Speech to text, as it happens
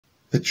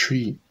The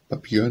Tree by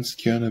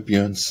Bjornstjerne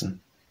Bjornson.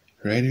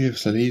 Ready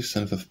with the leaves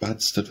and with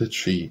buds stood the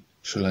tree.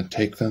 Shall I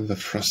take them, the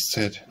frost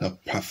said, now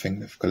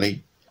puffing with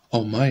glee.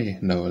 Oh my,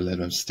 no, let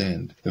them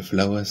stand, the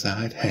flowers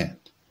are at hand.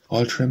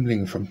 All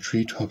trembling from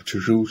tree top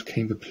to root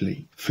came the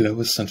plea.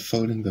 Flowers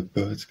unfolding, the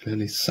birds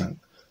clearly sung.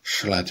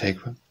 Shall I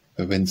take them?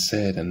 The wind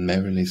said and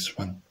merrily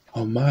swung.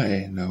 Oh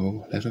my,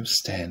 no, let them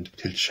stand,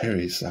 till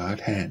cherries are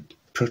at hand.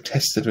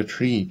 Protested the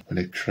tree when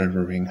it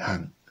quivering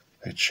hung.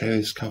 The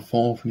cherries come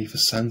forth beneath the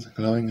sun's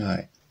glowing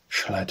eye.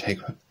 Shall I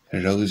take them?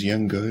 The rosy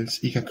young girl's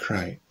eager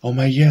cry. Oh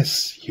my,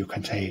 yes, you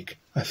can take.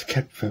 I've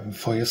kept them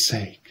for your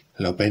sake.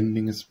 Low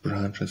bending its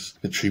branches,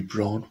 the tree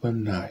brought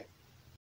them nigh.